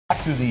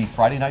Back to the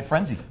Friday Night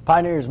Frenzy.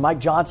 Pioneers' Mike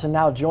Johnson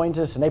now joins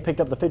us, and they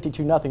picked up the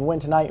 52-0 win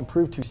tonight,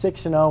 improved to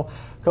 6-0.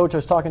 Coach, I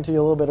was talking to you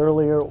a little bit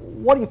earlier.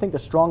 What do you think the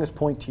strongest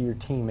point to your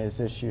team is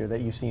this year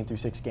that you've seen through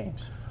 6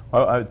 games?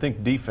 I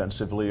think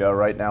defensively,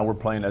 right now we're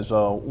playing as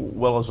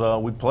well as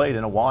we played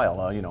in a while.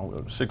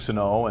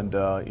 6-0,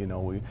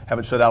 and we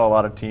haven't shut out a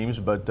lot of teams,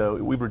 but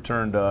we've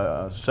returned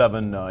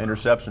 7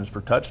 interceptions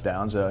for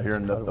touchdowns here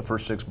in the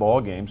first 6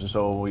 ball games, and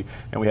so we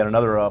had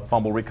another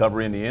fumble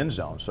recovery in the end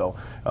zone. So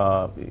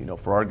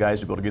for our guys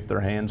to be able to get their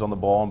hands on the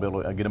ball and be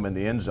able to get them in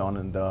the end zone,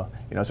 and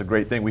it's a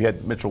great thing. We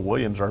had Mitchell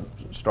Williams, our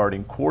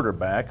starting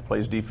quarterback,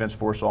 plays defense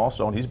for us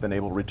also, and he's been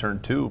able to return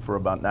 2 for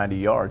about 90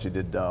 yards. He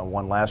did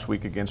 1 last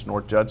week against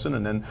North Judson,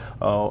 and then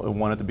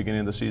one at the beginning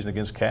of the season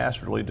against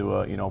Cass, really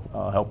to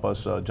help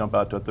us jump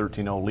out to a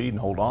 13-0 lead and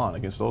hold on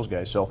against those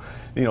guys. So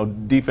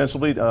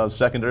defensively,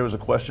 secondary was a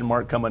question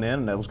mark coming in,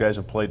 and those guys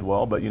have played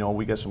well, but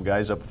we got some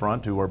guys up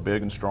front who are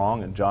big and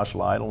strong, and Josh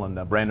Lytle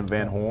and Brandon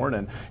Van Horn,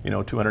 and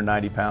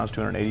 290 pounds,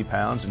 280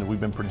 pounds, and we've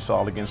been pretty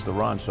solid against the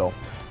run. So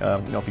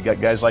if you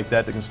got guys like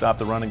that can stop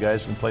the run and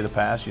guys can play the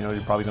pass, you're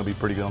probably going to be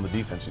pretty good on the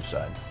defensive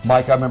side.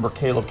 Mike, I remember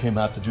Caleb came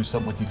out to do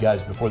something with you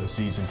guys before the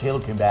season.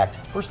 Caleb came back.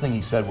 First thing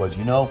he said was,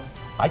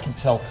 I can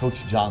tell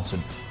Coach Johnson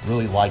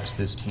really likes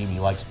this team. He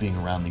likes being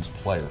around these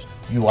players.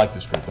 You like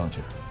this group, don't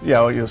you? Yeah,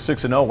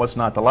 6-0. What's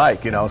not to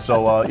like?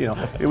 So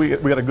we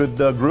got a good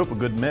group, a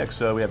good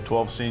mix. We have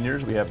 12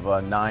 seniors, we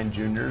have 9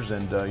 juniors,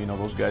 and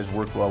those guys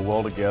work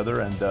well together,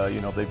 and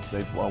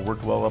they've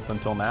worked well up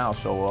until now.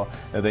 So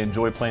they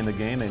enjoy playing the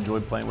game. They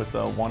enjoy playing with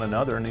one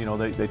another, and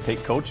they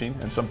take coaching.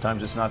 And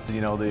sometimes it's not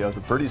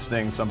the prettiest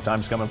thing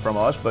sometimes coming from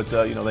us, but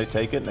they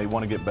take it and they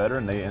want to get better,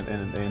 and they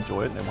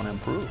enjoy it and they want to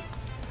improve.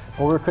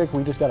 Well, real quick,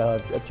 we just got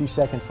a few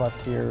seconds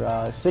left here.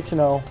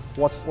 6-0.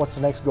 What's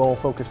the next goal,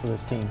 focus for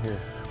this team here?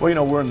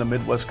 Well, we're in the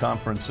Midwest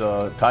Conference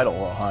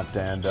title hunt,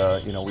 and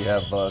we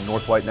have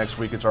North White next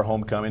week. It's our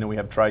homecoming, and we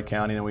have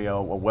Tri-County, and we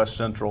have West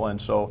Central,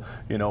 and so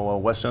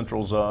West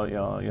Central's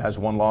has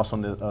 1 loss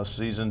on the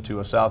season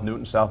to South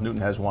Newton. South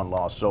Newton has 1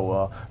 loss,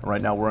 so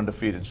right now we're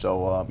undefeated.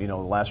 So the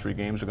last 3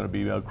 games are going to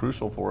be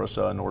crucial for us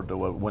in order to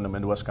win the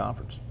Midwest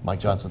Conference. Mike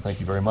Johnson, thank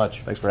you very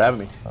much. Thanks for having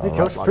me. Hey,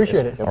 Coach,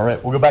 appreciate it. All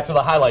right, we'll go back to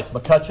the highlights.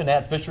 McCutcheon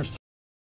at Fishers.